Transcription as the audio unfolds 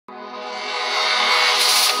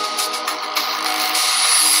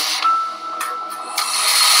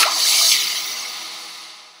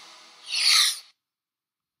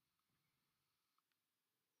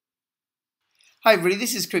Hi everybody,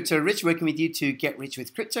 this is Crypto Rich working with you to get rich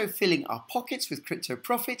with crypto, filling our pockets with crypto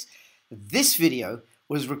profits. This video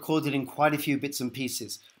was recorded in quite a few bits and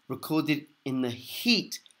pieces, recorded in the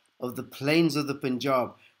heat of the plains of the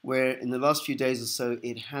Punjab, where in the last few days or so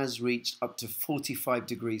it has reached up to 45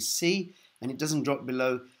 degrees C and it doesn't drop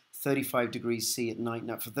below 35 degrees C at night.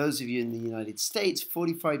 Now for those of you in the United States,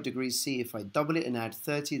 45 degrees C, if I double it and add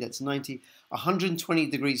 30, that's 90, 120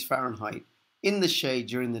 degrees Fahrenheit in the shade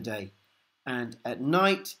during the day. And at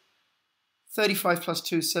night, 35 plus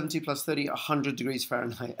 2, 70 plus 30, 100 degrees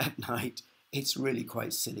Fahrenheit at night. It's really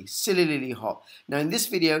quite sillily hot. Now in this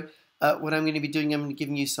video, what I'm going to be doing, I'm going to be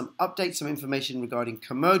giving you some updates, some information regarding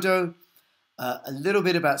Komodo, a little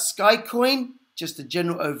bit about Skycoin, just a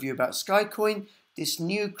general overview about Skycoin, this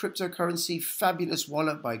new cryptocurrency fabulous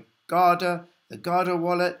wallet by Garda, the Garda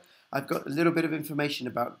wallet. I've got a little bit of information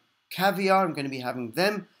about Caviar. I'm going to be having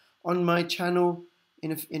them on my channel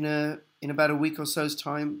in about a week or so's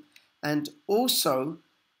time, and also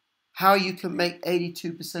how you can make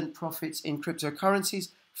 82% profits in cryptocurrencies.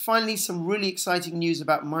 Finally, some really exciting news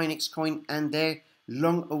about Minexcoin and their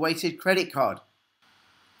long-awaited credit card.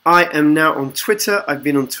 I am now on Twitter. I've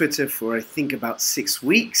been on Twitter for I think about 6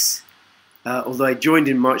 weeks. Although I joined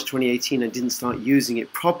in March 2018, I didn't start using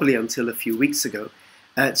it properly until a few weeks ago.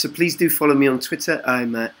 So please do follow me on Twitter.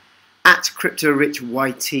 I'm at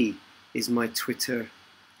CryptoRichYT is my Twitter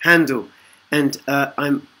handle. And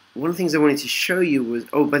one of the things I wanted to show you was,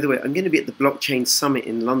 oh, by the way, I'm going to be at the Blockchain Summit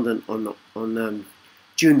in London on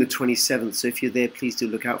June the 27th. So if you're there, please do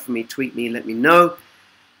look out for me, tweet me, let me know.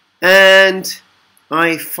 And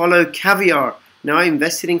I follow Caviar. Now I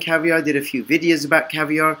invested in Caviar, did a few videos about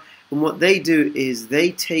Caviar. And what they do is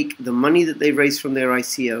they take the money that they raise from their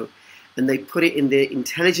ICO and they put it in their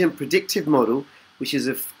intelligent predictive model, which is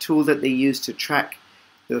a tool that they use to track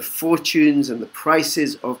the fortunes and the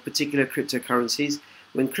prices of particular cryptocurrencies.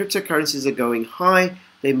 When cryptocurrencies are going high,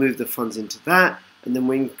 they move the funds into that. And then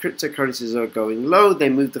when cryptocurrencies are going low, they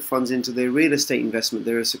move the funds into their real estate investment.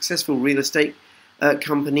 They're a successful real estate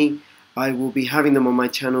company. I will be having them on my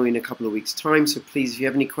channel in a couple of weeks' time. So please, if you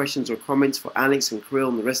have any questions or comments for Alex and Kirill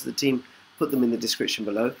and the rest of the team, put them in the description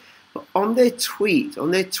below. But on their tweet,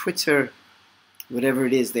 on their Twitter, whatever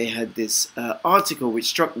it is, they had this article which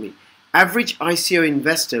struck me. Average ICO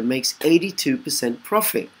investor makes 82%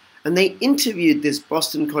 profit. And they interviewed this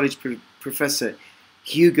Boston College professor,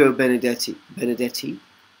 Hugo Benedetti.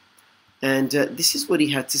 And this is what he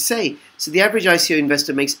had to say. So the average ICO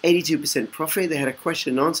investor makes 82% profit. They had a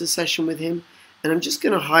question and answer session with him. And I'm just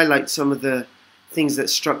going to highlight some of the things that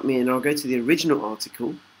struck me, and I'll go to the original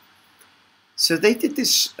article. So they did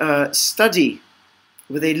this study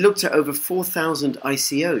where they looked at over 4,000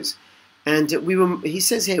 ICOs. And he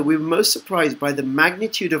says here, we were most surprised by the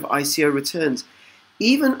magnitude of ICO returns,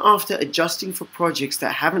 even after adjusting for projects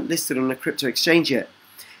that haven't listed on a crypto exchange yet.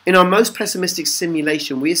 In our most pessimistic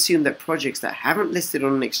simulation, we assume that projects that haven't listed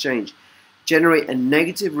on an exchange generate a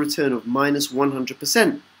negative return of minus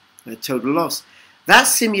 100%, a total loss. That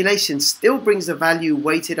simulation still brings the value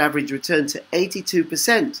weighted average return to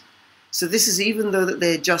 82%. So this is even though that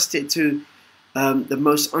they adjust it to the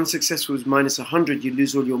most unsuccessful is minus 100, you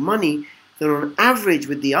lose all your money, then on average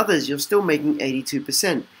with the others, you're still making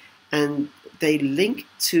 82%. And they link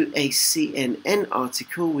to a CNN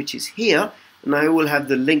article, which is here, and I will have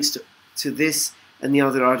the links to this and the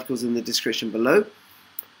other articles in the description below.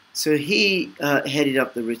 So he headed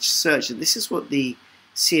up the research, and this is what the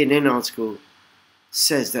CNN article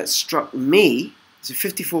says that struck me. It's a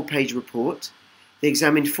 54-page report. They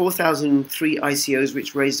examined 4,003 ICOs,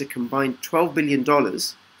 which raised a combined $12 billion.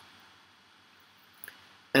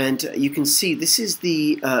 And you can see this is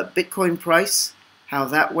the Bitcoin price, how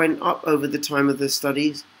that went up over the time of the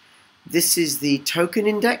studies. This is the token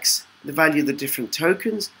index, the value of the different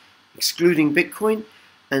tokens, excluding Bitcoin.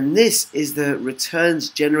 And this is the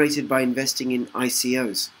returns generated by investing in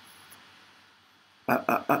ICOs.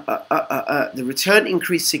 The return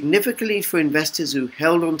increased significantly for investors who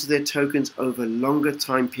held onto their tokens over longer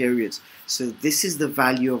time periods. So this is the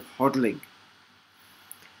value of hodling.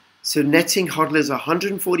 So netting hodlers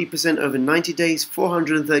 140% over 90 days,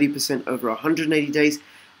 430% over 180 days,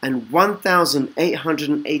 and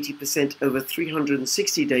 1,880% over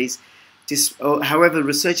 360 days. However,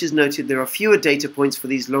 researchers noted there are fewer data points for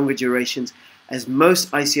these longer durations, as most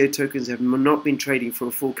ICO tokens have not been trading for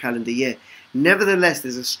a full calendar year. Nevertheless,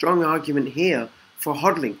 there's a strong argument here for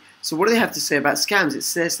hodling. So what do they have to say about scams? It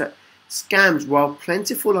says that scams, while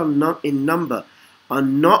plentiful in number, are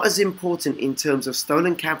not as important in terms of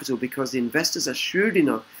stolen capital because the investors are shrewd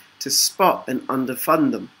enough to spot and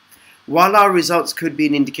underfund them. While our results could be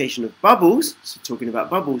an indication of bubbles, so talking about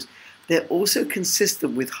bubbles, they're also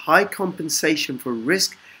consistent with high compensation for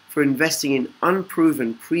risk for investing in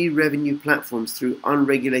unproven pre-revenue platforms through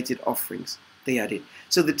unregulated offerings, they added.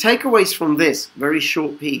 So the takeaways from this very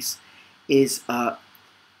short piece is,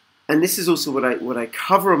 and this is also what I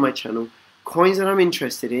cover on my channel, coins that I'm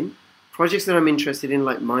interested in, projects that I'm interested in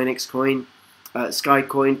like Minexcoin,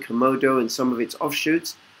 Skycoin, Komodo, and some of its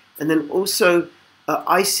offshoots, and then also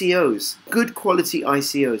ICOs, good quality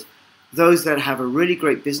ICOs, those that have a really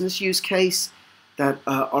great business use case, that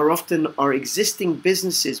are often existing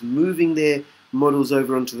businesses moving their models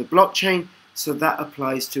over onto the blockchain. So that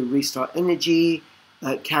applies to Restart Energy,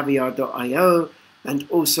 Caviar.io, and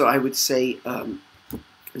also I would say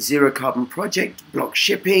Zero Carbon Project, Block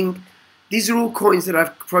Shipping. These are all projects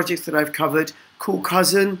that I've covered. Cool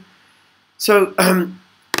Cousin. So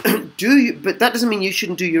but that doesn't mean you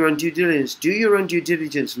shouldn't do your own due diligence. Do your own due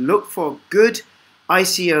diligence. Look for good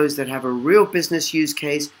ICOs that have a real business use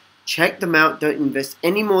case. Check them out. Don't invest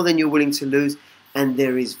any more than you're willing to lose. And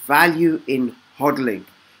there is value in hodling.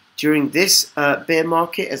 During this bear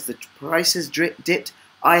market, as the prices dipped,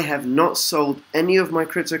 I have not sold any of my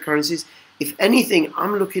cryptocurrencies. If anything,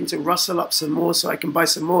 I'm looking to rustle up some more so I can buy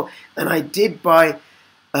some more. And I did buy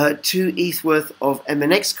 2 ETH worth of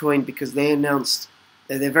Minexcoin because they announced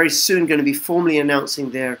they're very soon going to be formally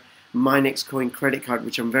announcing their Minexcoin credit card,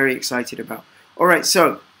 which I'm very excited about. All right,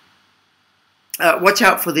 so watch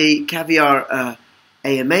out for the Caviar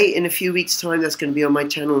AMA in a few weeks' time. That's going to be on my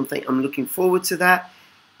channel, and I'm looking forward to that.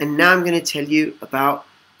 And now I'm going to tell you about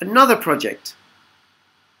another project.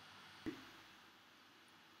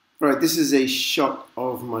 All right, this is a shot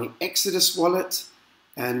of my Exodus wallet,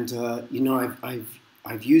 and you know,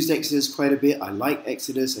 I've used Exodus quite a bit. I like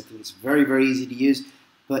Exodus. I think it's very, very easy to use.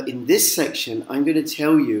 But in this section, I'm going to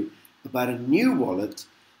tell you about a new wallet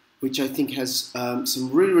which I think has some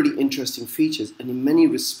really, really interesting features, and in many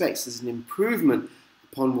respects there's an improvement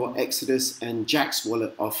upon what Exodus and Jaxx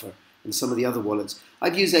wallet offer and some of the other wallets.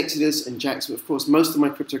 I've used Exodus and Jaxx, but of course most of my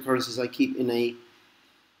cryptocurrencies I keep in a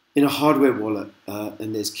hardware wallet,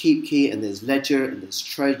 and there's KeepKey, and there's Ledger, and there's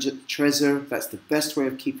Trezor. That's the best way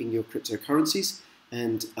of keeping your cryptocurrencies,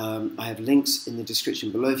 and I have links in the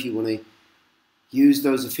description below if you want to use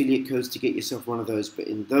those affiliate codes to get yourself one of those. But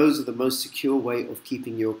those are the most secure way of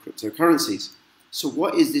keeping your cryptocurrencies. So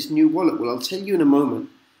what is this new wallet? Well, I'll tell you in a moment.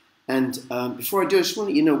 And before I do, I just want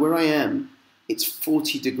to let you know where I am. It's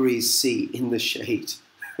 40 degrees C in the shade.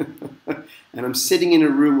 And I'm sitting in a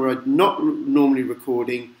room where I'm not normally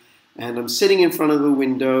recording. And I'm sitting in front of the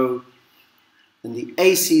window. And the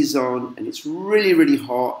AC is on. And it's really, really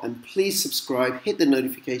hot. And please subscribe. Hit the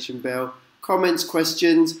notification bell. Comments,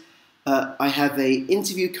 questions. I have an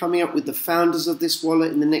interview coming up with the founders of this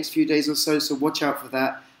wallet in the next few days or so. So watch out for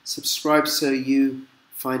that. Subscribe so you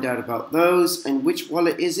find out about those. And which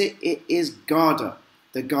wallet is it? It is Garda.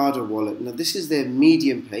 The Garda wallet. Now this is their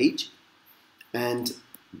Medium page, and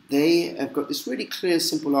they have got this really clear,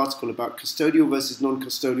 simple article about custodial versus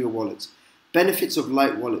non-custodial wallets, benefits of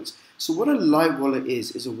light wallets. So what a light wallet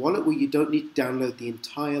is a wallet where you don't need to download the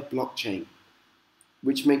entire blockchain,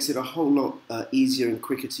 which makes it a whole lot easier and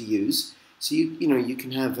quicker to use. So you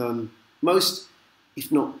can have most,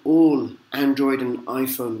 if not all, Android and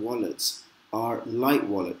iPhone wallets are light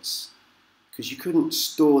wallets, because you couldn't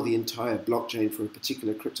store the entire blockchain for a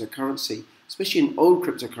particular cryptocurrency, especially an old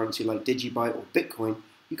cryptocurrency like Digibyte or Bitcoin.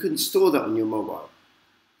 You couldn't store that on your mobile.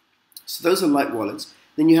 So those are light wallets.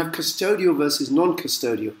 Then you have custodial versus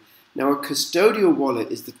non-custodial. Now a custodial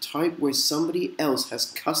wallet is the type where somebody else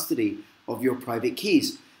has custody of your private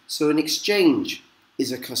keys. So an exchange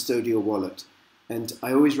is a custodial wallet. And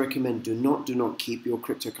I always recommend do not keep your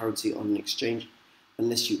cryptocurrency on an exchange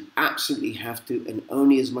unless you absolutely have to, and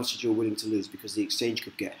only as much as you're willing to lose, because the exchange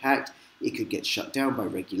could get hacked, it could get shut down by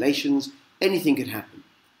regulations, anything could happen.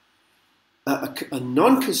 A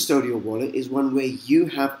non-custodial wallet is one where you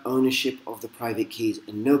have ownership of the private keys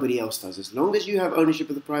and nobody else does. As long as you have ownership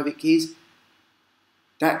of the private keys,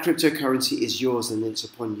 that cryptocurrency is yours, and it's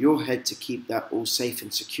upon your head to keep that all safe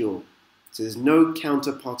and secure. So there's no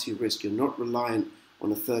counterparty risk. You're not reliant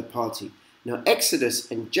on a third party. Now, Exodus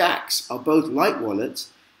and Jaxx are both light wallets,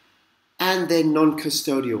 and they're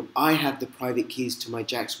non-custodial. I have the private keys to my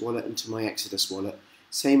Jaxx wallet and to my Exodus wallet.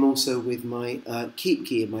 Same also with my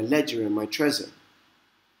KeepKey and my Ledger and my Trezor.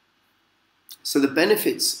 So the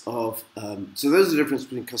benefits of, so those are the difference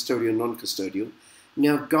between custodial and non-custodial.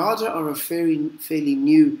 Now, Garda are a fairly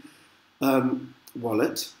new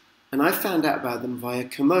wallet, and I found out about them via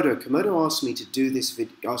Komodo. Komodo asked me to do this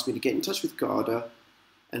video, asked me to get in touch with Garda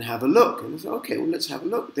and have a look. And I said, okay, well, let's have a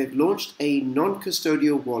look. They've launched a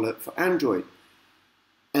non-custodial wallet for Android.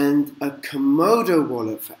 and a Komodo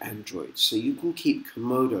wallet for Android. So you can keep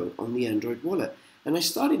Komodo on the Android wallet. And I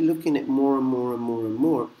started looking at more and more and more and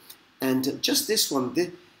more. And just this one,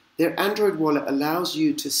 their Android wallet allows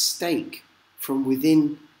you to stake from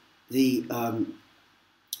within the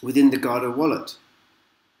Garda wallet,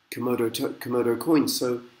 Komodo coins.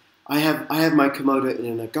 So I have my Komodo in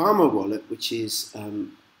an Agama wallet, which is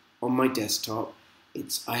on my desktop.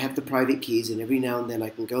 I have the private keys, and every now and then I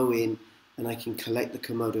can go in and I can collect the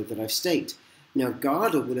Komodo that I've staked. Now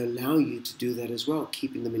Garda will allow you to do that as well,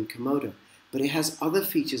 keeping them in Komodo. But it has other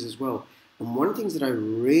features as well. And one of the things that I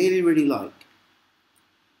really, really like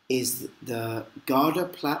is the Garda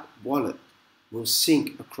wallet will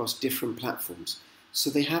sync across different platforms. So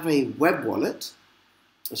they have a web wallet.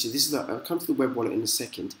 Actually, I'll come to the web wallet in a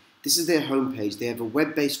second. This is their homepage. They have a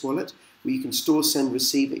web-based wallet where you can store, send,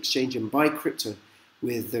 receive, exchange, and buy crypto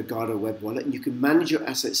with the Garda web wallet. And you can manage your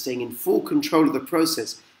assets staying in full control of the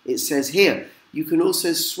process. It says here, you can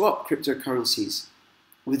also swap cryptocurrencies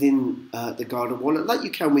within the Garda wallet, like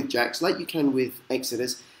you can with Jax, like you can with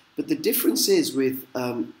Exodus. But the difference is with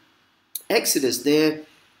Exodus, they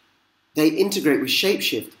integrate with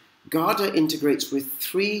Shapeshift. Garda integrates with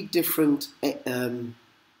 3 different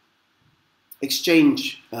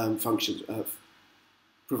exchange functions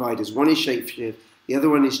providers. One is Shapeshift, the other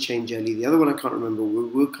one is ChangeLly, the other one I can't remember.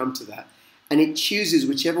 We'll come to that. And it chooses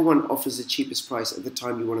whichever one offers the cheapest price at the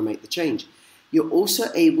time you want to make the change. You're also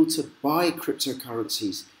able to buy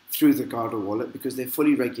cryptocurrencies through the Garda wallet because they're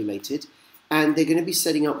fully regulated, and they're going to be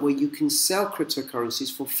setting up where you can sell cryptocurrencies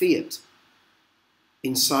for fiat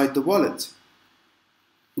inside the wallet.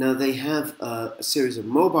 Now they have a series of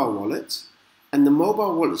mobile wallets, and the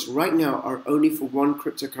mobile wallets right now are only for one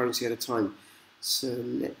cryptocurrency at a time. So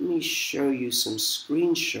let me show you some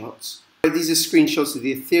screenshots. These are screenshots of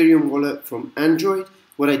the Ethereum wallet from Android.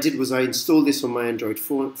 What I did was I installed this on my Android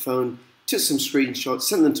phone, took some screenshots,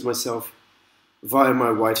 sent them to myself via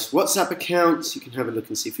my wife's WhatsApp account. So you can have a look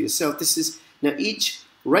and see for yourself. This is now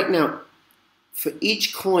right now, for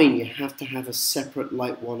each coin you have to have a separate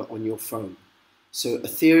light wallet on your phone. So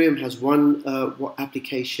Ethereum has one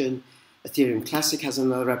application, Ethereum Classic has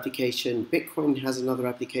another application, Bitcoin has another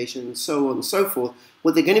application, and so on and so forth.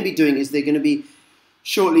 What they're going to be doing is they're going to be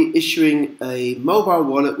shortly issuing a mobile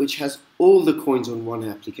wallet which has all the coins on one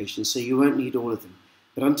application, so you won't need all of them.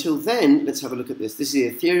 But until then, let's have a look at this. This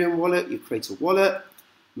is the Ethereum wallet. You create a wallet,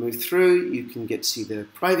 move through, you can get to see the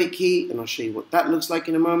private key, and I'll show you what that looks like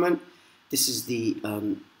in a moment. This is the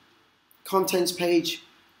contents page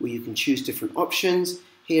where you can choose different options.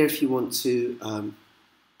 Here, if you want to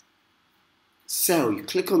sell, you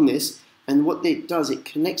click on this, and what it does, it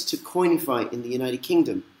connects to Coinify in the United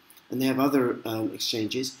Kingdom, and they have other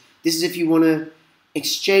exchanges. This is if you want to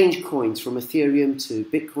exchange coins from Ethereum to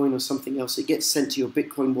Bitcoin or something else. It gets sent to your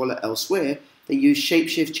Bitcoin wallet elsewhere. They use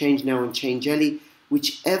Shapeshift, ChangeNow, and ChangeLly,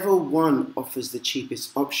 whichever one offers the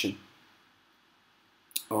cheapest option.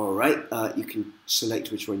 All right, you can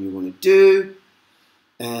select which one you want to do,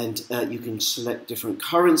 and you can select different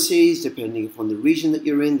currencies depending upon the region that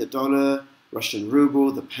you're in, the dollar, Russian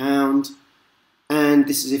ruble, the pound, and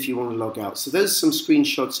this is if you want to log out. So those are some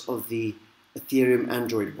screenshots of the Ethereum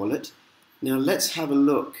Android wallet. Now let's have a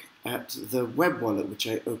look at the web wallet, which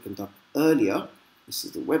I opened up earlier. This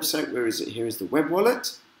is the website. Where is it? Here is the web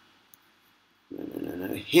wallet.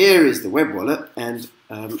 No. Here is the web wallet, and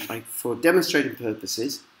for demonstrating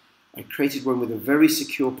purposes, I created one with a very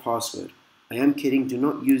secure password. I am kidding. Do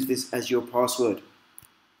not use this as your password.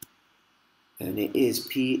 And it is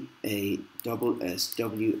PASSWORD.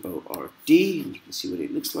 You can see what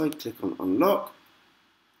it looks like. Click on unlock.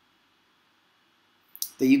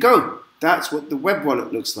 There you go. That's what the web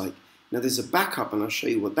wallet looks like. Now there's a backup, and I'll show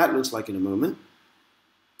you what that looks like in a moment.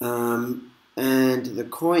 And the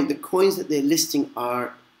coins that they're listing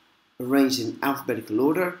are arranged in alphabetical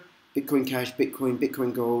order: Bitcoin Cash, Bitcoin,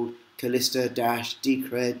 Bitcoin Gold, Callista, Dash,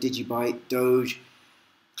 Decred, Digibyte, Doge,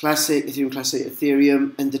 Classic, Ethereum Classic,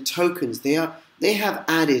 Ethereum, and the tokens. They have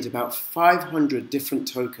added about 500 different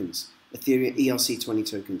tokens, Ethereum ERC20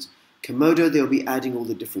 tokens. Komodo, they'll be adding all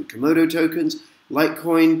the different Komodo tokens.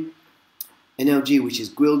 Litecoin, NLG, which is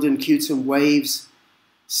Gwilden, Qtum, Waves,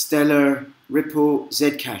 Stellar, Ripple,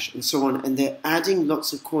 Zcash, and so on. And they're adding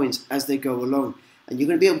lots of coins as they go along. And you're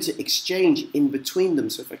going to be able to exchange in between them.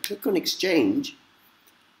 So if I click on exchange,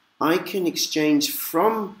 I can exchange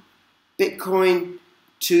from Bitcoin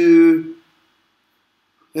to,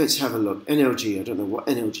 let's have a look, NLG. I don't know what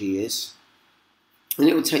NLG is. And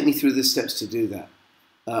it will take me through the steps to do that.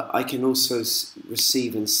 I can also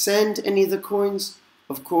receive and send any of the coins,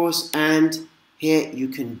 of course, and here you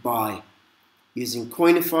can buy using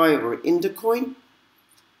Coinify or Indacoin.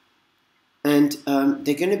 And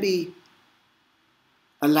they're going to be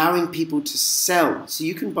allowing people to sell. So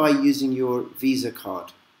you can buy using your Visa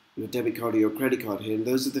card, your debit card or your credit card here, and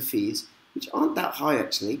those are the fees, which aren't that high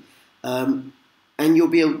actually. And they're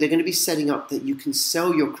going to be setting up that you can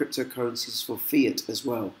sell your cryptocurrencies for fiat as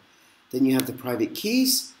well. Then you have the private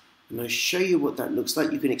keys, and I'll show you what that looks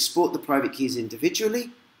like. You can export the private keys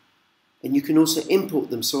individually, and you can also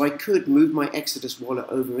import them. So I could move my Exodus wallet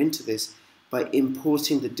over into this by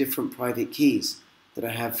importing the different private keys that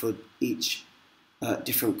I have for each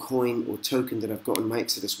different coin or token that I've got on my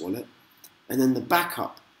Exodus wallet. And then the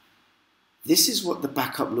backup. This is what the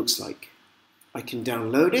backup looks like. I can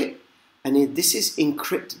download it, and this is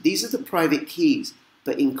encrypted. These are the private keys,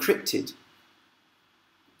 but encrypted.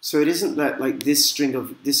 So it isn't that like this string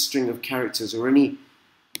of characters or any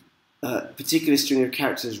particular string of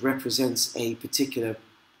characters represents a particular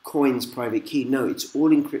coin's private key. No, it's all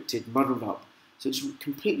encrypted, muddled up. So it's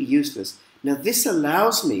completely useless. Now this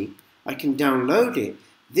allows me, I can download it.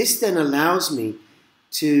 This then allows me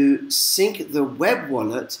to sync the web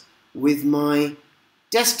wallet with my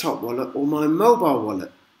desktop wallet or my mobile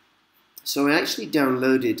wallet. So I actually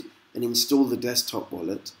downloaded and installed the desktop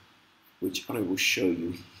wallet, which I will show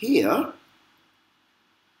you here.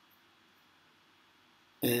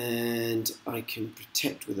 And I can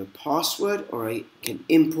protect with a password, or I can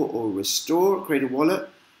import or restore, create a wallet.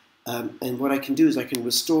 And what I can do is I can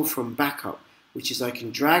restore from backup, which is I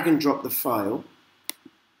can drag and drop the file,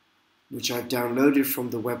 which I've downloaded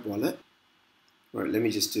from the web wallet. All right, let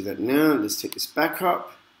me just do that now. Let's take this back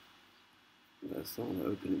up. I thought I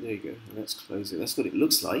open it. There you go. Let's close it. That's what it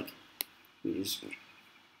looks like. Let me just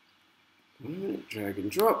drag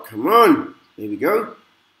and drop. Come on. There we go.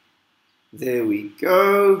 There we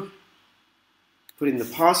go. Put in the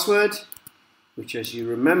password, which, as you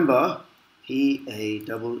remember,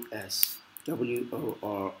 PASSWORD.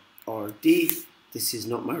 This is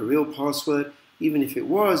not my real password. Even if it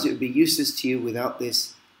was, it would be useless to you without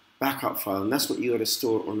this backup file, and that's what you got to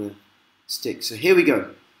store on a stick. So here we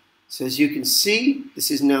go. So as you can see,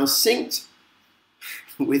 this is now synced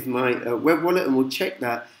with my web wallet, and we'll check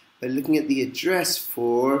that by looking at the address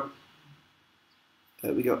for.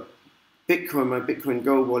 We got Bitcoin. My Bitcoin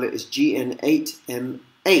Gold wallet is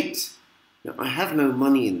GN8M8. Now I have no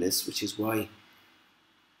money in this, which is why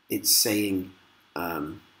it's saying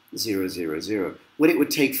 000. What it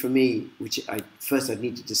would take for me, first I'd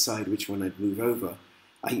need to decide which one I'd move over.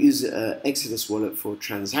 I use Exodus wallet for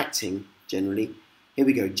transacting generally. Here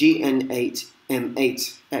we go,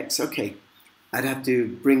 GN8M8X. Okay, I'd have to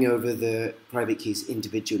bring over the private keys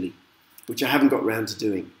individually, which I haven't got around to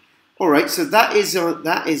doing. All right, so that is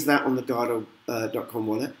that on the Garda.com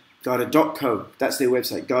wallet. Garda.co, that's their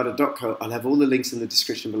website, Garda.co. I'll have all the links in the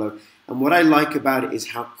description below. And what I like about it is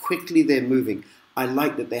how quickly they're moving. I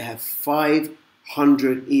like that they have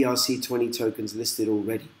 500 ERC20 tokens listed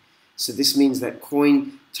already. So this means that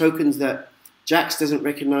coin tokens that Jax doesn't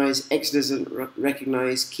recognize, X doesn't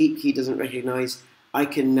recognize, KeepKey doesn't recognize, I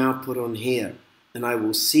can now put on here and I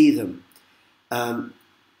will see them. And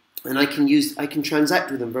I can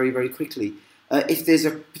transact with them very, very quickly. If there's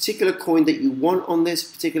a particular coin that you want on this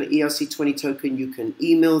particular ERC20 token, you can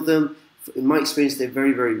email them. In my experience, they're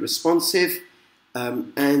very, very responsive.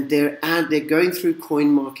 And they're going through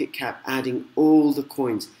CoinMarketCap, adding all the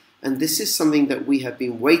coins. And this is something that we have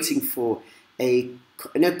been waiting for. I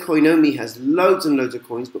know Koinomi has loads and loads of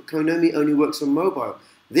coins, but Koinomi only works on mobile.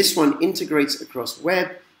 This one integrates across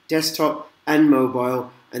web, desktop, and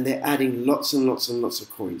mobile, and they're adding lots and lots and lots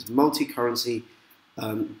of coins. Multi-currency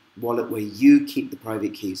wallet where you keep the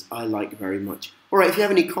private keys. I like very much. All right, if you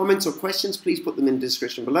have any comments or questions, please put them in the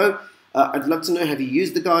description below. I'd love to know, have you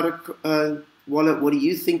used the Garda wallet? What do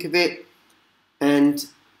you think of it? And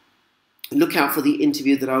look out for the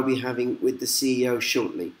interview that I'll be having with the CEO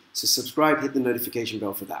shortly. So subscribe, hit the notification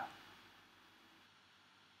bell for that.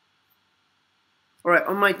 All right,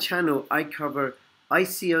 on my channel, I cover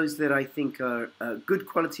ICOs that I think are good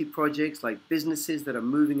quality projects, like businesses that are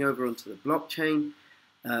moving over onto the blockchain,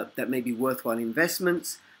 that may be worthwhile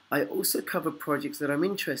investments. I also cover projects that I'm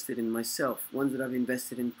interested in myself, ones that I've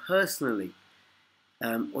invested in personally,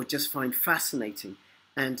 or just find fascinating.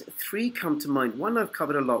 And three come to mind. One I've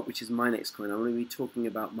covered a lot, which is Minexcoin. I'm going to be talking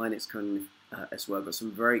about Minexcoin as well. I've got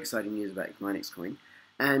some very exciting news about Minexcoin.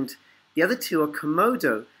 And the other two are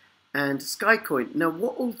Komodo and Skycoin. Now,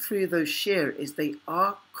 what all three of those share is they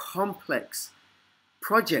are complex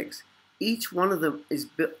projects. Each one of them is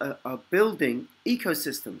are building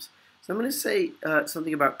ecosystems. So I'm going to say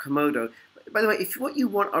something about Komodo. By the way, if what you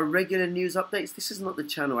want are regular news updates, this is not the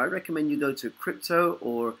channel. I recommend you go to Crypto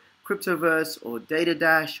or Cryptoverse or Data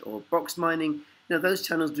Dash or Box Mining. Now, those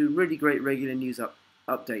channels do really great regular news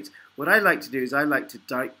updates. What I like to do is I like to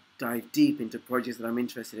dive deep into projects that I'm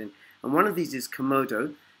interested in. And one of these is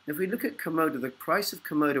Komodo. If we look at Komodo, the price of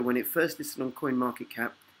Komodo when it first listed on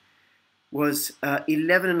CoinMarketCap was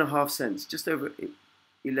 11.5 cents, just over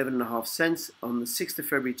 11.5 cents on the 6th of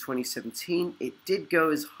February 2017. It did go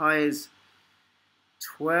as high as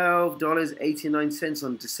 $12.89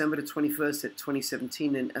 on December the 21st at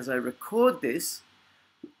 2017. And as I record this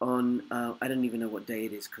on, I don't even know what day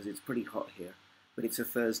it is because it's pretty hot here, but it's a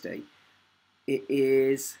Thursday. It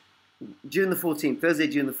is June the 14th, Thursday,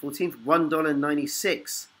 June the 14th,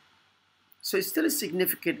 $1.96. So it's still a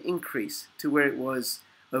significant increase to where it was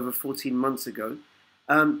over 14 months ago.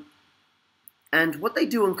 And what they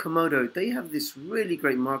do on Komodo, they have this really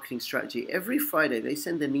great marketing strategy. Every Friday, they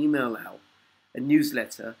send an email out, a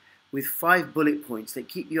newsletter, with 5 bullet points that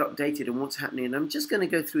keep you updated on what's happening. And I'm just going to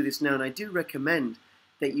go through this now, and I do recommend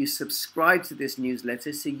that you subscribe to this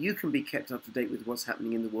newsletter so you can be kept up to date with what's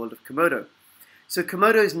happening in the world of Komodo. So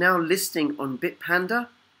Komodo is now listing on Bitpanda,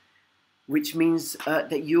 which means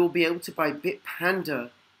that you'll be able to buy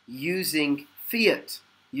Bitpanda using fiat,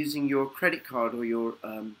 using your credit card or your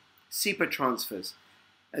SEPA transfers,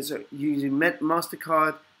 so using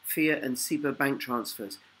MasterCard, fiat, and SEPA bank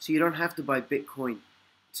transfers. So you don't have to buy Bitcoin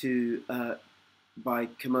to buy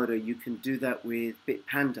Komodo. You can do that with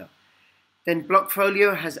Bitpanda. Then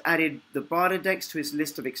Blockfolio has added the BarterDEX to its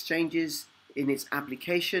list of exchanges in its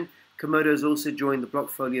application. Komodo has also joined the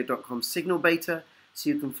Blockfolio.com signal beta, so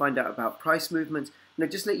you can find out about price movements. Now,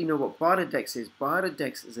 just to let you know what BarterDEX is.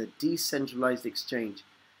 BarterDEX is a decentralized exchange.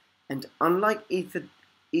 And unlike EtherDelta,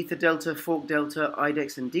 ForkDelta,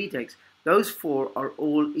 IDEX, and DDEX, those 4 are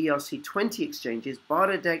all ERC20 exchanges.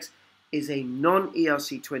 BarterDEX is a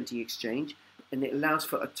non-ERC20 exchange, and it allows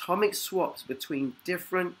for atomic swaps between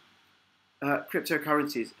different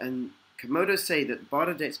cryptocurrencies. And Komodo say that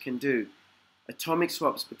BarterDEX can do atomic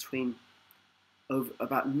swaps between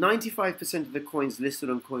about 95% of the coins listed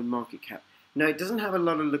on CoinMarketCap. Now, it doesn't have a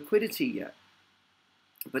lot of liquidity yet,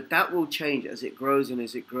 but that will change as it grows and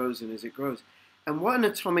as it grows and as it grows. And what an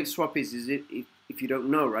atomic swap is it, if you don't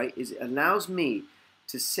know, right, is it allows me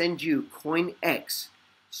to send you coin X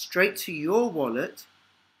straight to your wallet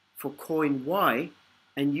for coin Y,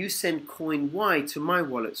 and you send coin Y to my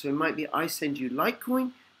wallet. So it might be I send you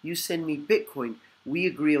Litecoin, you send me Bitcoin. We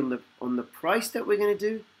agree on the price that we're going to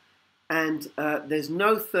do, and there's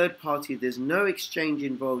no third party, there's no exchange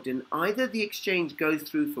involved, and either the exchange goes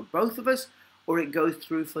through for both of us or it goes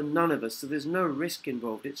through for none of us. So there's no risk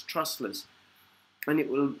involved. It's trustless. And it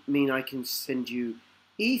will mean I can send you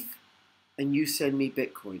ETH and you send me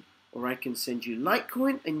Bitcoin. Or I can send you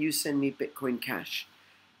Litecoin and you send me Bitcoin Cash.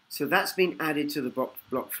 So that's been added to the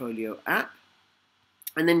Blockfolio app.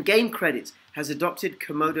 And then Game Credits has adopted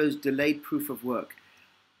Komodo's delayed proof of work.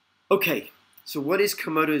 Okay, so what is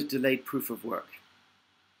Komodo's delayed proof of work?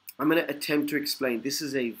 I'm going to attempt to explain. This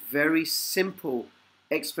is a very simple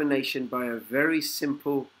explanation by a very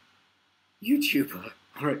simple YouTuber.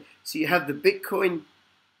 All right, so you have the Bitcoin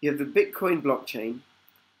blockchain,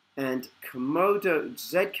 and Komodo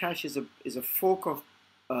Zcash is a fork of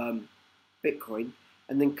Bitcoin,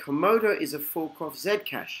 and then Komodo is a fork of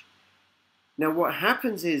Zcash. Now, what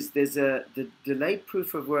happens is the delayed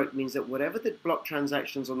proof of work means that whatever the block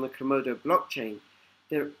transactions on the Komodo blockchain,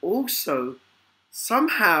 they're also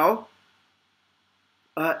somehow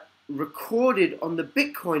recorded on the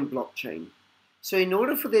Bitcoin blockchain. So in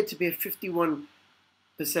order for there to be a 51%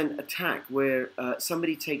 attack where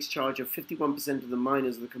somebody takes charge of 51% of the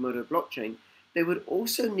miners of the Komodo blockchain, they would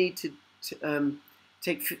also need to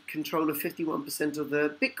take control of 51% of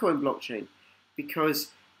the Bitcoin blockchain,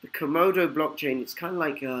 because the Komodo blockchain, it's kind of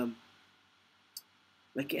like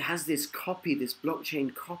it has this copy, this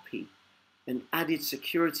blockchain copy, an added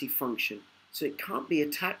security function, so it can't be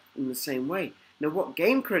attacked in the same way. Now, what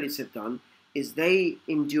Game Credits have done is they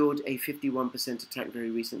endured a 51% attack very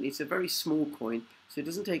recently. It's a very small coin, so it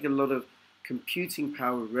doesn't take a lot of computing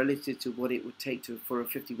power relative to what it would take for a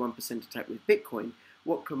 51% attack with Bitcoin.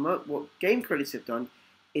 What Game Credits have done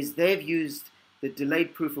is they've used the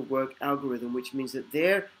delayed proof of work algorithm, which means that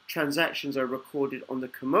their transactions are recorded on the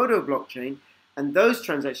Komodo blockchain, and those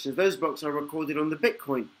transactions, those blocks are recorded on the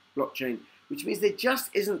Bitcoin blockchain, which means there just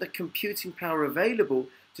isn't the computing power available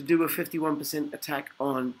to do a 51% attack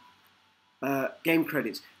on Game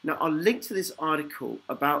Credits. Now, I'll link to this article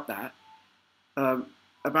about that,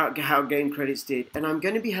 about how Game Credits did, and I'm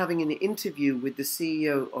going to be having an interview with the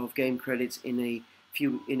CEO of Game Credits in a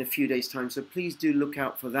few days' time, so please do look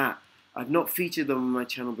out for that. I've not featured them on my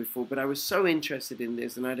channel before, but I was so interested in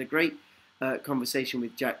this, and I had a great conversation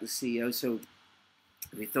with Jack, the CEO, so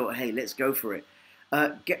We thought, hey, let's go for it.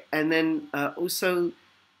 And then also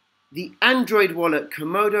the Android wallet,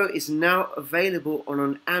 Komodo, is now available on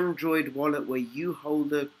an Android wallet where you hold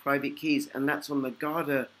the private keys, and that's on the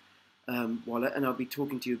Garda wallet, and I'll be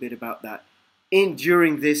talking to you a bit about that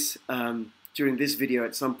during this video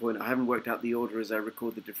at some point. I haven't worked out the order as I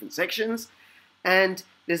record the different sections. And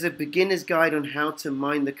there's a beginner's guide on how to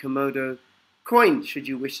mine the Komodo coin, should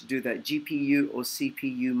you wish to do that, GPU or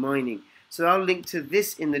CPU mining. So I'll link to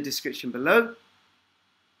this in the description below.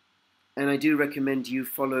 And I do recommend you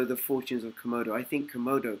follow the fortunes of Komodo. I think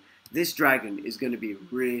Komodo, this dragon, is going to be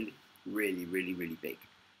really, really, really, really big.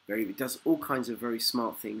 It does all kinds of very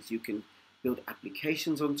smart things. You can build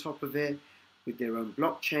applications on top of it with their own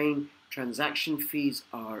blockchain. Transaction fees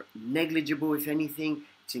are negligible, if anything.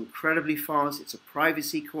 It's incredibly fast. It's a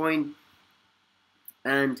privacy coin.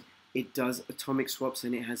 And it does atomic swaps,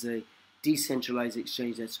 and it has a decentralized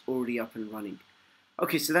exchange that's already up and running.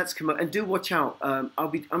 Okay, so that's Komodo, and do watch out. I'm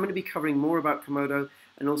going to be covering more about Komodo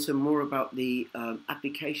and also more about the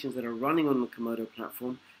applications that are running on the Komodo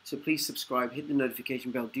platform. So please subscribe, hit the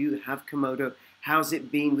notification bell. Do you have Komodo? How's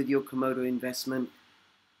it been with your Komodo investment?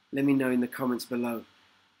 Let me know in the comments below.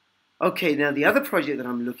 Okay, now the other project that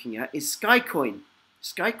I'm looking at is Skycoin.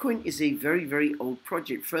 Skycoin is a very, very old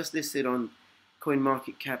project, first listed on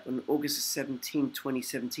CoinMarketCap on August 17,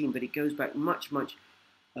 2017, but it goes back much,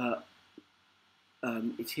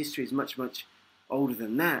 its history is much older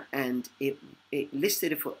than that, and it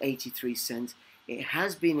listed it for 83 cents. It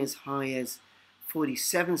has been as high as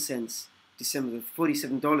 47 cents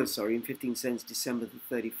 $47, sorry, and 15 cents December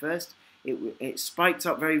the 31st. It spiked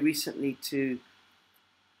up very recently to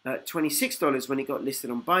 $26 when it got listed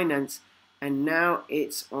on Binance, and now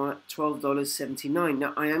it's at $12.79.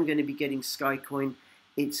 Now I am going to be getting Skycoin.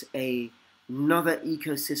 It's another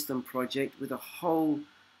ecosystem project with a whole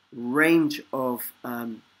range of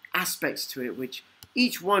aspects to it, which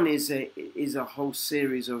each one is a whole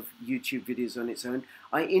series of YouTube videos on its own.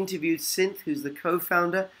 I interviewed Synth, who's the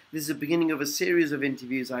co-founder. This is the beginning of a series of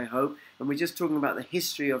interviews, I hope, and we're just talking about the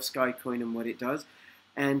history of Skycoin and what it does.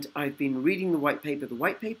 And I've been reading the white paper. The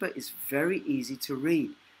white paper is very easy to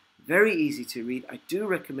read. Very easy to read. I do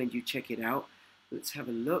recommend you check it out. Let's have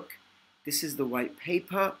a look. This is the white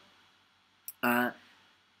paper. And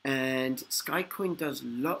Skycoin does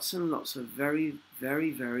lots and lots of very,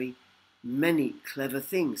 very, very many clever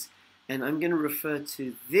things. And I'm going to refer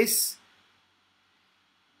to this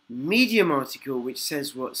Medium article which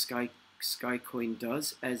says what Skycoin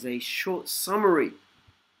does as a short summary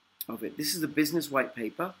of it. This is the business white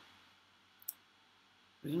paper.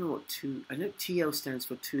 I don't know I know TL stands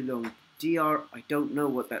for too long. DR, I don't know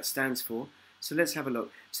what that stands for. So let's have a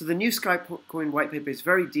look. So the new Skycoin white paper is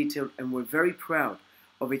very detailed, and we're very proud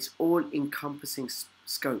of its all-encompassing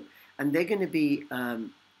scope. And they're going to be,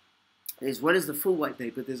 as well as the full white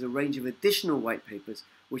paper, there's a range of additional white papers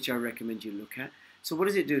which I recommend you look at. So what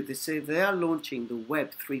does it do? They say they are launching the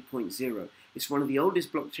Web 3.0. It's one of the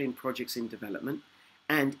oldest blockchain projects in development,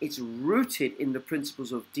 and it's rooted in the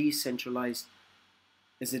principles of decentralized.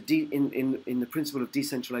 In the principle of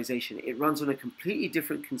decentralization. It runs on a completely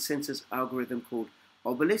different consensus algorithm called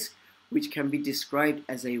Obelisk, which can be described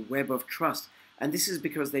as a web of trust. And this is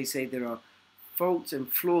because they say there are faults and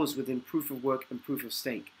flaws within proof of work and proof of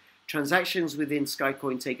stake. Transactions within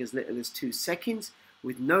Skycoin take as little as 2 seconds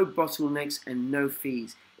with no bottlenecks and no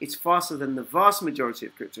fees. It's faster than the vast majority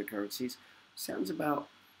of cryptocurrencies. Sounds about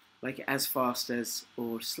like as fast as,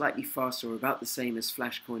 or slightly faster, or about the same as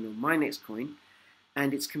Flashcoin or Minexcoin.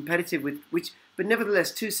 And it's competitive with but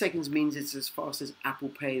nevertheless, 2 seconds means it's as fast as Apple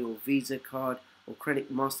Pay or Visa card or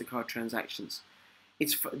credit MasterCard transactions.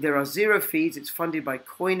 There are 0 fees. It's funded by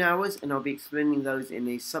coin hours, and I'll be explaining those in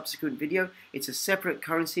a subsequent video. It's a separate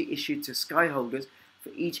currency issued to Sky holders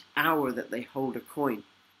for each hour that they hold a coin.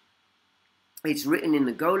 It's written in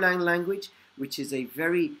the Golang language, which is a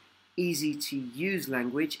very easy to use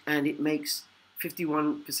language, and it makes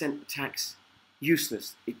 51% tax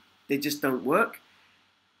useless. They just don't work.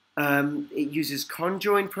 It uses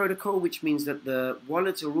conjoin protocol, which means that the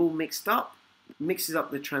wallets are all mixed up, mixes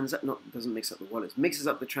up the transactions,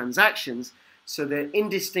 so they're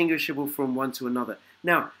indistinguishable from one to another.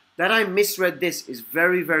 Now, that I misread this is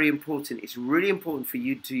very, very important. It's really important for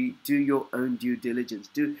you to do your own due diligence.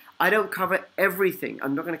 I don't cover everything.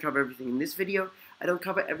 I'm not going to cover everything in this video. I don't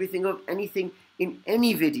cover everything of anything in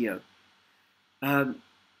any video. And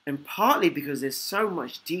partly because there's so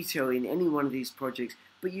much detail in any one of these projects,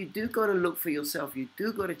 but you do got to look for yourself. You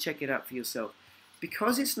do got to check it out for yourself.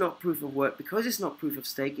 Because it's not proof of work, because it's not proof of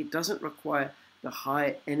stake, it doesn't require the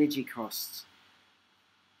high energy costs.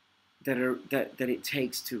 that it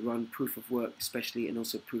takes to run proof of work, especially, and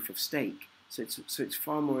also proof of stake. So it's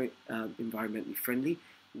far more environmentally friendly,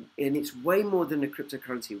 and it's way more than a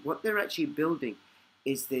cryptocurrency. What they're actually building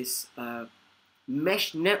is this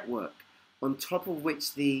mesh network on top of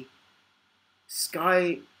which the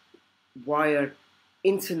Skywire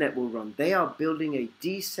internet will run. They are building a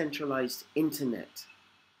decentralized internet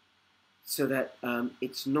so that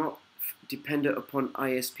it's not dependent upon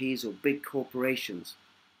ISPs or big corporations.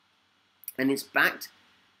 And its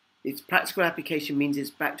practical application means it's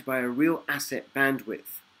backed by a real asset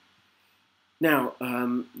bandwidth. Now,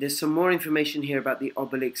 there's some more information here about the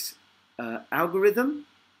Obelix algorithm.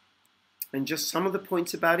 And just some of the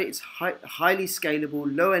points about it. It's highly scalable,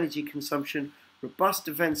 low energy consumption, robust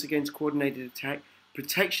defense against coordinated attack,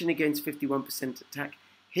 protection against 51% attack,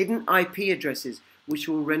 hidden IP addresses, which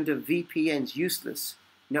will render VPNs useless.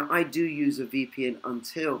 Now, I do use a VPN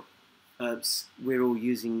until we're all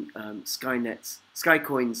using Skynet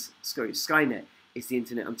is the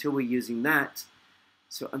internet, until we're using that.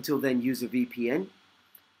 So until then, use a VPN.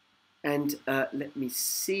 And let me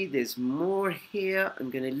see, there's more here. I'm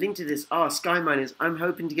going to link to this. Sky miners. I'm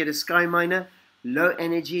hoping to get a Sky miner, low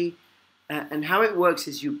energy. And how it works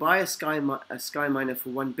is you buy a Sky miner for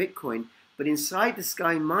 1 Bitcoin, but inside the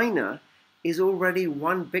Sky miner is already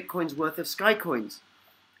 1 Bitcoin's worth of Skycoins.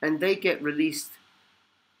 And they get released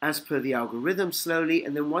as per the algorithm slowly.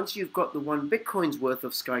 And then once you've got the 1 Bitcoin's worth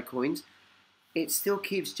of Skycoins, it still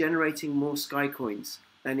keeps generating more Skycoins.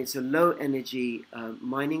 And it's a low energy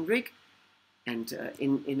mining rig. And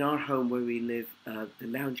in our home where we live, the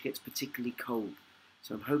lounge gets particularly cold.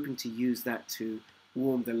 So I'm hoping to use that to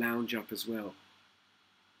warm the lounge up as well,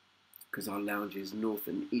 because our lounge is north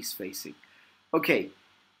and east facing. Okay,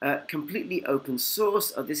 completely open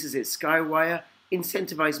source. This is it, Skywire.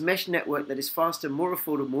 Incentivized mesh network that is faster, more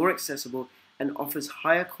affordable, more accessible, and offers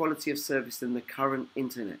higher quality of service than the current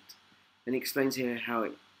internet. And it explains here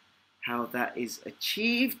how that is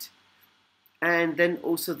achieved. And then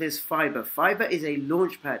also there's Fiber. Fiber is a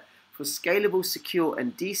launchpad for scalable, secure,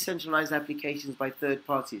 and decentralized applications by third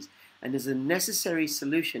parties, and is a necessary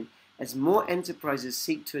solution as more enterprises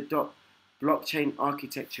seek to adopt blockchain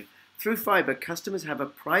architecture. Through Fiber, customers have a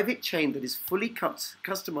private chain that is fully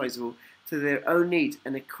customizable to their own needs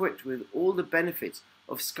and equipped with all the benefits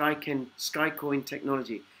of Skycoin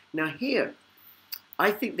technology. Now here,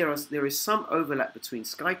 I think there is some overlap between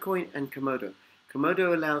Skycoin and Komodo.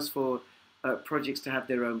 Komodo allows for projects to have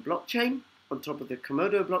their own blockchain on top of the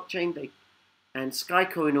Komodo blockchain, and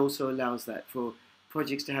Skycoin also allows that for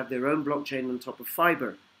projects to have their own blockchain on top of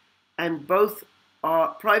Fiber. And both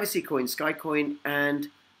are privacy coins. Skycoin and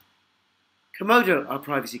Komodo are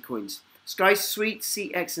privacy coins. SkySuite,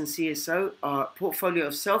 CX, and CSO are a portfolio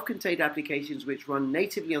of self-contained applications which run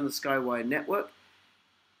natively on the Skywire network.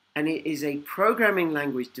 And it is a programming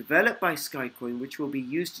language developed by Skycoin which will be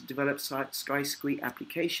used to develop SkySuite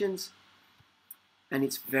applications. And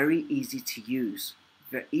it's very easy to use.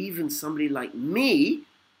 Even somebody like me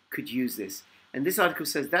could use this. And this article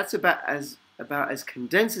says that's about as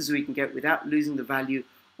condensed as we can get without losing the value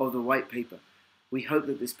of the white paper. We hope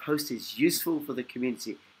that this post is useful for the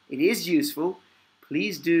community. It is useful.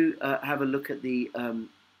 Please do have a look at the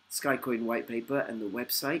Skycoin white paper and the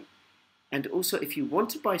website. And also, if you want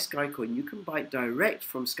to buy Skycoin, you can buy it direct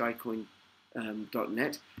from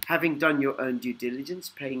Skycoin.net, having done your own due diligence,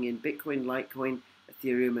 paying in Bitcoin, Litecoin,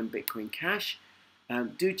 Ethereum, and Bitcoin Cash.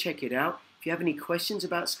 Do check it out. If you have any questions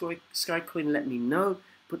about Skycoin, let me know.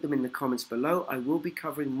 Put them in the comments below. I will be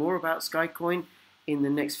covering more about Skycoin in the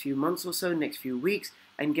next few months or so, next few weeks,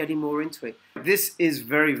 and getting more into it. This is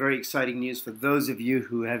very, very exciting news for those of you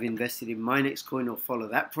who have invested in Minexcoin or follow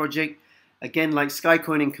that project. Again, like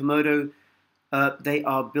Skycoin and Komodo, they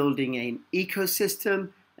are building an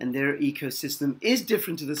ecosystem, and their ecosystem is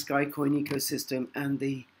different to the Skycoin ecosystem and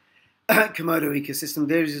the Komodo ecosystem.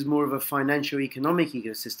 Theirs is more of a financial economic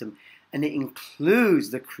ecosystem, and it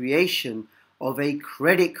includes the creation of a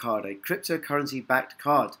credit card, a cryptocurrency-backed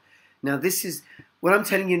card. Now, this is what I'm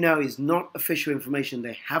telling you now is not official information.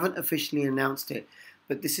 They haven't officially announced it,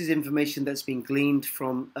 but this is information that's been gleaned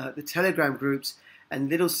from the Telegram groups and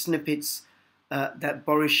little snippets that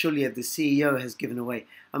Boris Shulyev, the CEO, has given away.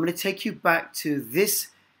 I'm going to take you back to this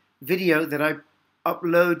video that I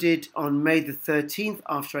uploaded on May the 13th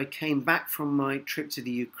after I came back from my trip to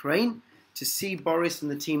the Ukraine to see Boris and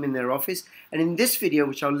the team in their office. And in this video,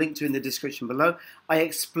 which I'll link to in the description below, I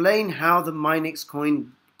explain how the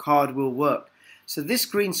Minexcoin card will work. So this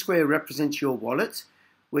green square represents your wallet,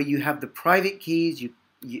 where you have the private keys.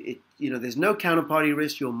 There's no counterparty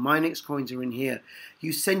risk. Your Minex coins are in here.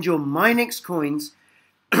 You send your Minex coins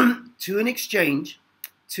to an exchange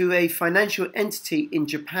to a financial entity in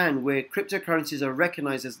Japan where cryptocurrencies are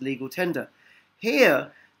recognized as legal tender.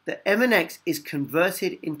 Here, the MNX is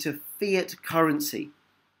converted into fiat currency.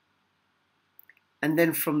 And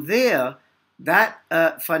then from there, that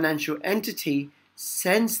financial entity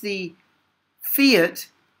sends the fiat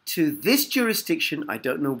to this jurisdiction. I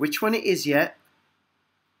don't know which one it is yet.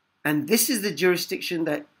 And this is the jurisdiction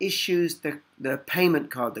that issues the payment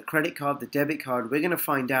card, the credit card, the debit card. We're going to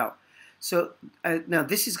find out. So now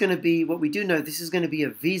this is going to be, what we do know, this is going to be a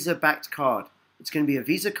Visa-backed card. It's going to be a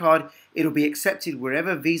Visa card. It'll be accepted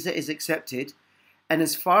wherever Visa is accepted. And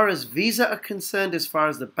as far as Visa are concerned, as far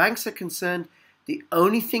as the banks are concerned, the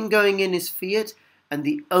only thing going in is fiat, and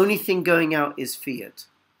the only thing going out is fiat.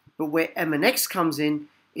 But where MNX comes in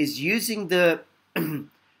is using the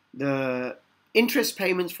interest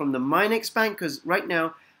payments from the Minex Bank, because right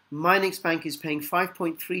now Minex Bank is paying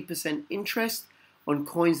 5.3% interest on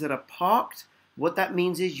coins that are parked. What that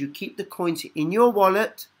means is you keep the coins in your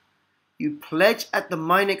wallet, you pledge at the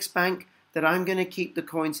Minex Bank that I'm going to keep the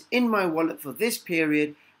coins in my wallet for this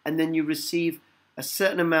period, and then you receive a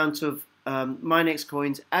certain amount of Minex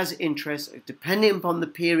coins as interest, depending upon the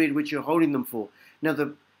period which you're holding them for.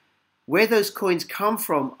 Now, where those coins come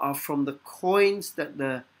from are from the coins that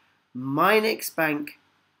the Minex Bank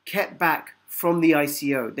kept back from the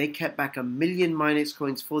ICO. They kept back 1 million Minex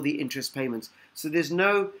coins for the interest payments. So there's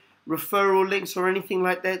no referral links or anything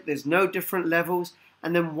like that. There's no different levels.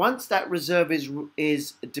 And then once that reserve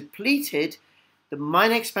is depleted, the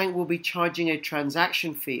Minex Bank will be charging a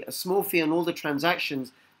transaction fee, a small fee on all the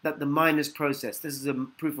transactions that the miners process. This is a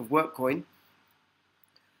proof of work coin.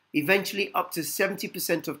 Eventually, up to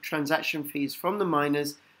 70% of transaction fees from the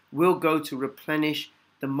miners will go to replenish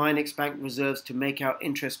the Minex Bank reserves to make out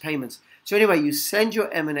interest payments. So anyway, you send your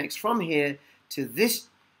MNX from here to this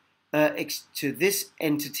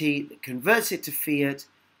entity that converts it to fiat,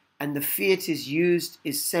 and the fiat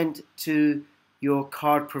is sent to your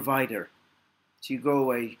card provider. So you go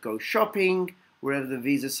away, go shopping, wherever the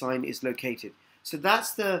Visa sign is located. So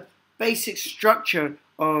that's the basic structure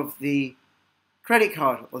of the credit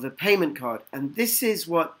card or the payment card. And this is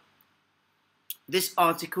what this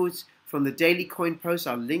article is from the Daily Coin Post.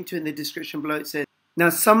 I'll link to it in the description below. It says, now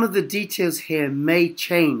some of the details here may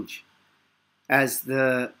change as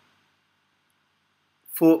the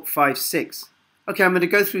 456. Okay, I'm going to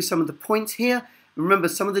go through some of the points here. Remember,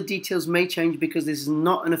 some of the details may change because this is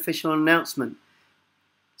not an official announcement.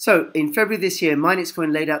 So, in February this year,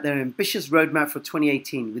 Minexcoin laid out their ambitious roadmap for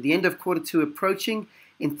 2018. With the end of Q2 approaching,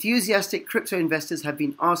 enthusiastic crypto investors have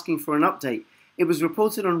been asking for an update. It was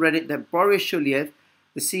reported on Reddit that Boris Shulyev,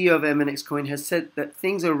 the CEO of Minexcoin, has said that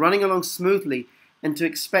things are running along smoothly and to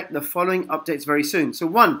expect the following updates very soon. So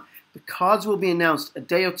 1, the cards will be announced a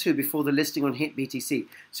day or two before the listing on HitBTC.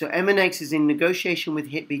 So MNX is in negotiation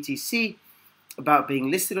with HitBTC about being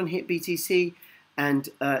listed on HitBTC, and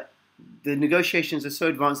the negotiations are so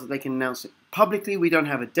advanced that they can announce it publicly. We don't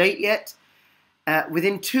have a date yet.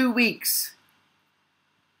 Within 2 weeks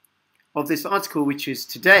of this article, which is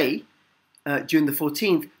today, June the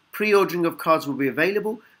 14th, pre-ordering of cards will be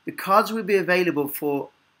available. The cards will be available for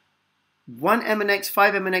 1 MNX,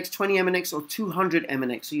 5 MNX, 20 MNX, or 200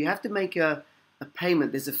 MNX. So you have to make a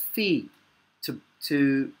payment. There's a fee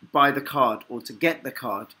to buy the card or to get the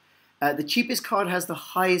card. The cheapest card has the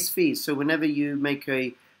highest fees. So whenever you make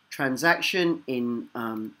a transaction in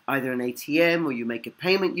either an ATM or you make a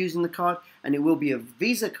payment using the card, and it will be a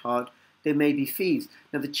Visa card, there may be fees.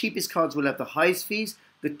 Now the cheapest cards will have the highest fees.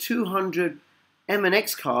 The 200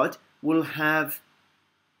 MNX card will have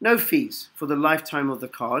no fees for the lifetime of the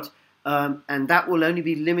card, and that will only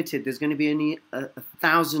be limited. There's going to be only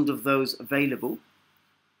 1,000 of those available,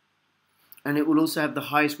 and it will also have the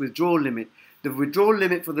highest withdrawal limit. The withdrawal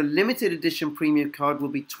limit for the limited edition premium card will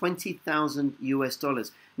be $20,000 US.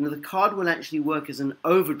 Now the card will actually work as an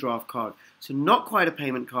overdraft card, so not quite a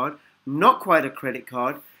payment card, not quite a credit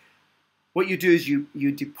card. What you do is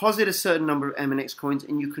you deposit a certain number of MNX coins,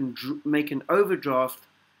 and you can make an overdraft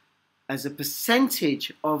as a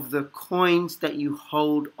percentage of the coins that you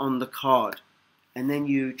hold on the card. And then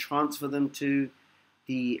you transfer them to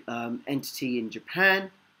the entity in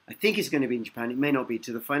Japan. I think it's going to be in Japan. It may not be,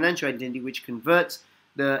 to the financial entity which converts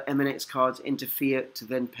the MNX cards into fiat to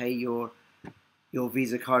then pay your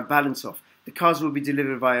Visa card balance off. The cards will be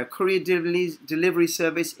delivered via a courier delivery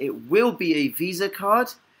service. It will be a Visa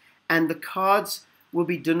card, and the cards will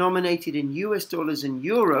be denominated in US dollars and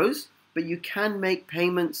euros, but you can make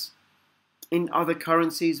payments in other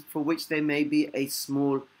currencies for which there may be a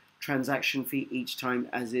small transaction fee each time,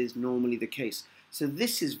 as is normally the case. So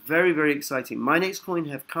this is very, very exciting. Minexcoin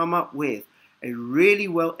have come up with a really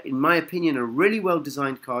well, in my opinion, a really well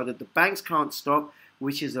designed card that the banks can't stop,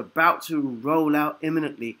 which is about to roll out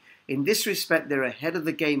imminently. In this respect, they're ahead of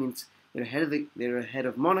the game. They're ahead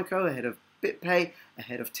of Monaco, ahead of BitPay,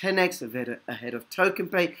 ahead of 10x, ahead of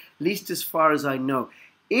TokenPay, at least as far as I know.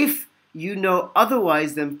 If you know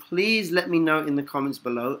otherwise, then please let me know in the comments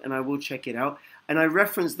below and I will check it out. And I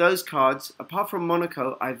reference those cards. Apart from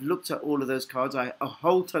Monaco, I've looked at all of those cards. I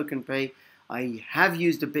hold TokenPay. I have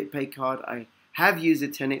used a BitPay card. I have used a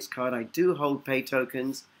 10x card. I do hold Pay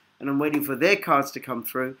tokens, and I'm waiting for their cards to come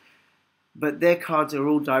through. But their cards are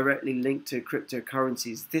all directly linked to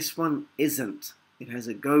cryptocurrencies. This one isn't. It has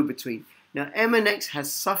a go-between. Now, MNX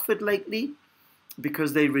has suffered lately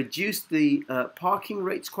because they reduced the parking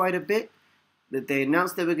rates quite a bit. That they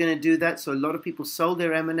announced they were going to do that, so a lot of people sold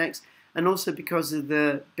their MNX, and also because of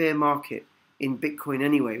the bear market in Bitcoin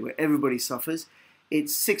anyway, where everybody suffers.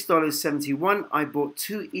 It's $6.71. I bought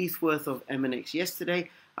 2 ETH worth of MNX yesterday.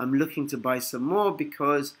 I'm looking to buy some more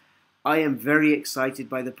because I am very excited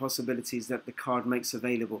by the possibilities that the card makes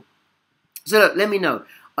available. So look, let me know.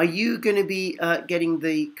 Are you going to be getting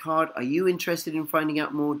the card? Are you interested in finding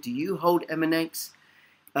out more? Do you hold MNX?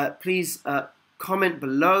 Please comment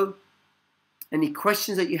below. Any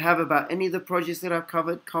questions that you have about any of the projects that I've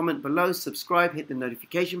covered, comment below, subscribe, hit the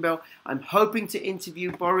notification bell. I'm hoping to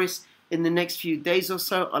interview Boris in the next few days or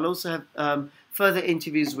so. I'll also have further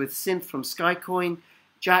interviews with Synth from Skycoin,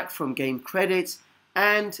 Jack from Game Credits,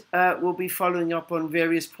 and we'll be following up on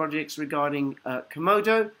various projects regarding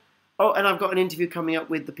Komodo. Oh, and I've got an interview coming up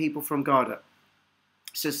with the people from Garda.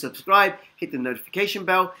 So subscribe, hit the notification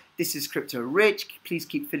bell. This is Crypto Rich. Please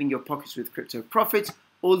keep filling your pockets with crypto profits.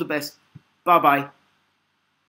 All the best. Bye-bye.